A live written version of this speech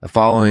The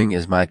following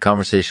is my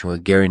conversation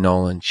with Garry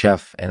Nolan,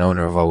 chef and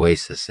owner of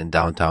Oasis in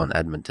downtown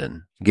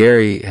Edmonton.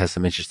 Garry has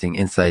some interesting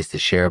insights to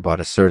share about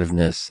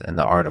assertiveness and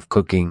the art of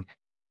cooking.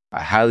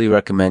 I highly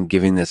recommend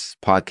giving this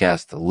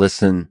podcast a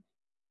listen.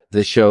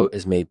 This show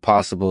is made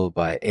possible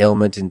by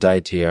Ailment and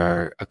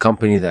Dietary, a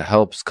company that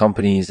helps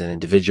companies and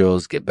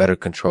individuals get better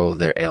control of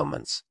their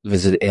ailments.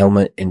 Visit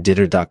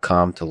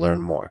ailmentandditter.com to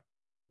learn more.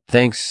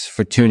 Thanks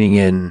for tuning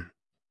in.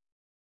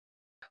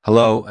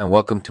 Hello, and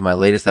welcome to my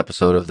latest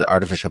episode of the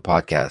Artificial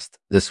Podcast.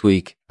 This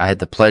week, I had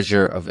the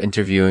pleasure of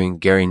interviewing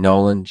Garry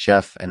Nolan,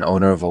 chef and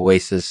owner of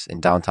Oasis in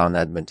downtown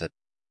Edmonton.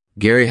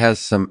 Garry has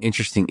some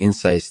interesting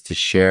insights to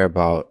share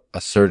about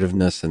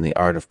assertiveness and the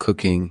art of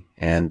cooking,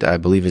 and I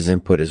believe his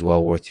input is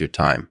well worth your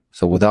time.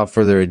 So without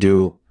further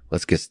ado,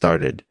 let's get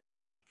started.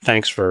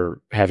 Thanks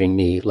for having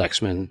me,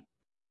 Lexman.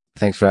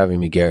 Thanks for having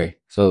me, Garry.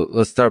 So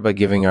let's start by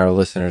giving our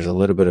listeners a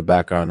little bit of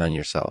background on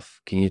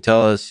yourself. Can you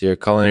tell us your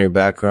culinary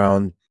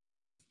background?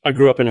 I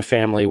grew up in a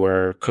family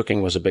where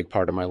cooking was a big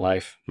part of my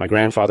life. My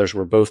grandfathers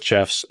were both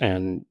chefs,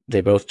 and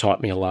they both taught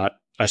me a lot.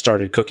 I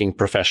started cooking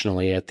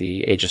professionally at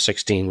the age of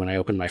 16 when I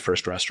opened my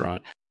first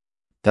restaurant.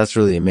 That's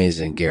really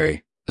amazing,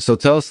 Garry. So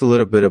tell us a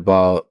little bit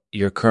about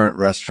your current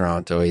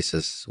restaurant,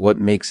 Oasis. What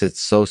makes it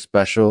so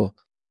special?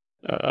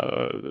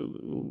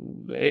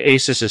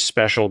 Oasis is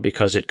special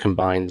because it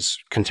combines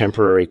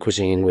contemporary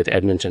cuisine with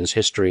Edmonton's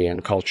history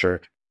and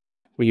culture.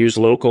 We use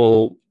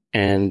local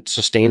and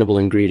sustainable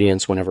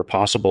ingredients whenever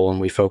possible, and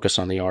we focus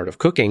on the art of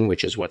cooking,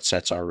 which is what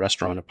sets our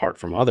restaurant apart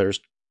from others.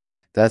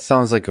 That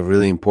sounds like a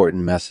really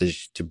important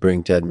message to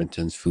bring to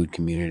Edmonton's food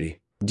community.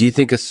 Do you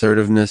think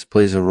assertiveness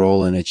plays a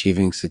role in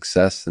achieving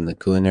success in the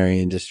culinary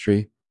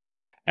industry?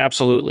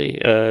 Absolutely.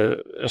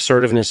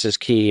 Assertiveness is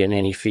key in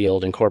any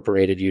field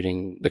incorporated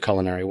using the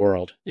culinary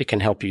world. It can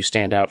help you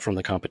stand out from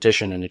the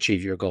competition and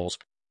achieve your goals.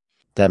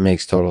 That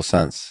makes total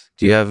sense.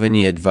 Do you have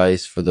any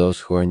advice for those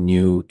who are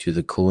new to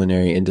the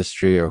culinary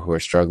industry or who are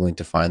struggling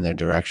to find their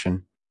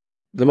direction?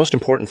 The most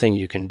important thing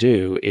you can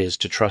do is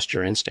to trust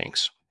your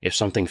instincts. If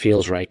something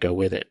feels right, go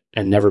with it,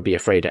 and never be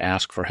afraid to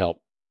ask for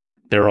help.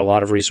 There are a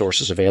lot of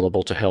resources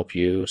available to help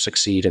you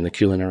succeed in the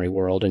culinary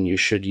world, and you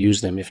should use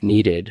them if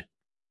needed.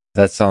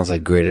 That sounds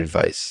like great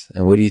advice.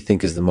 And what do you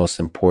think is the most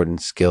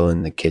important skill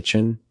in the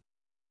kitchen?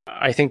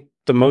 I think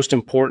the most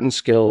important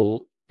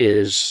skill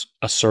is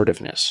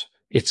assertiveness.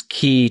 It's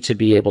key to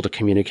be able to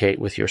communicate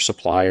with your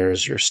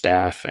suppliers, your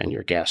staff, and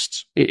your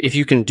guests. If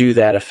you can do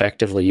that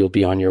effectively, you'll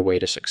be on your way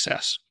to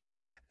success.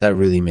 That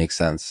really makes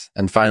sense.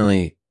 And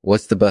finally,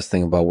 what's the best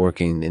thing about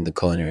working in the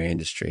culinary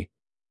industry?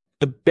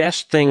 The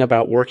best thing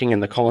about working in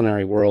the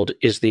culinary world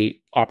is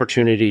the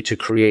opportunity to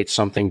create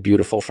something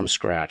beautiful from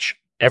scratch.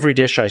 Every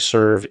dish I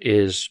serve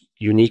is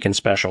unique and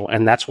special,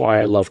 and that's why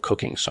I love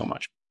cooking so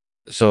much.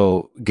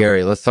 So,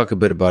 Garry, let's talk a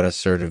bit about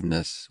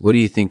assertiveness. What do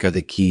you think are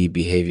the key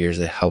behaviors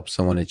that help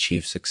someone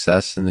achieve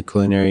success in the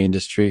culinary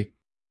industry?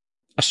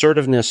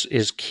 Assertiveness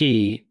is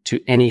key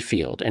to any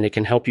field, and it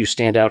can help you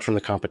stand out from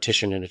the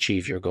competition and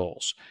achieve your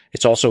goals.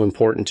 It's also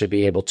important to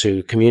be able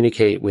to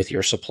communicate with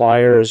your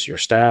suppliers, your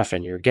staff,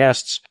 and your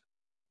guests.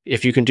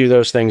 If you can do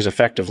those things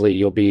effectively,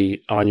 you'll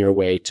be on your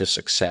way to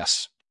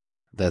success.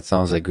 That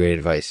sounds like great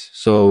advice.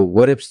 So,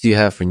 what tips do you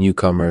have for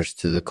newcomers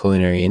to the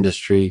culinary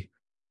industry?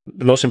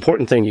 The most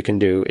important thing you can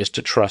do is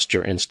to trust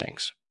your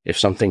instincts. If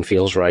something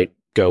feels right,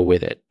 go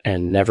with it,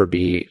 and never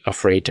be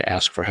afraid to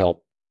ask for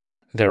help.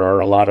 There are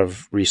a lot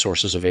of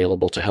resources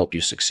available to help you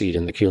succeed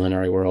in the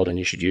culinary world, and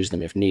you should use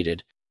them if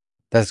needed.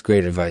 That's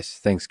great advice.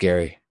 Thanks,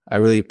 Garry. I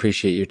really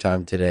appreciate your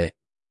time today.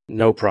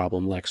 No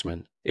problem,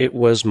 Lexman. It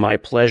was my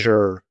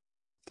pleasure.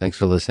 Thanks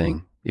for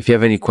listening. If you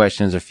have any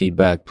questions or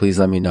feedback, please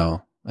let me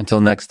know. Until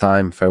next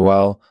time,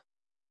 farewell.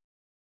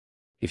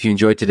 If you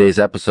enjoyed today's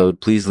episode,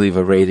 please leave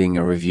a rating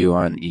or review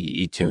on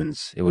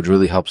iTunes. It would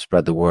really help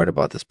spread the word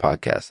about this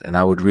podcast, and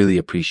I would really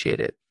appreciate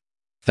it.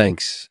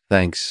 Thanks.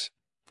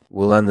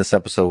 We'll end this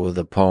episode with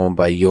a poem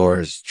by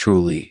yours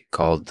truly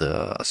called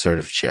The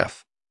Assertive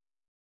Chef.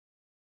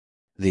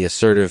 The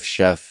assertive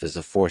chef is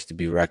a force to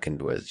be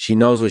reckoned with. She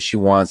knows what she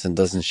wants and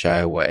doesn't shy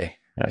away.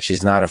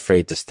 She's not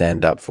afraid to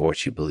stand up for what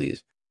she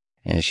believes.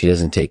 And she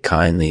doesn't take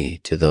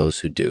kindly to those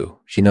who do.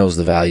 She knows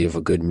the value of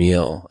a good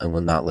meal and will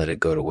not let it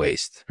go to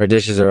waste. Her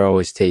dishes are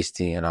always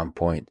tasty and on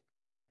point,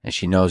 and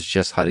she knows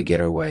just how to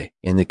get her way,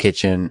 in the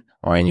kitchen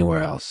or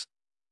anywhere else.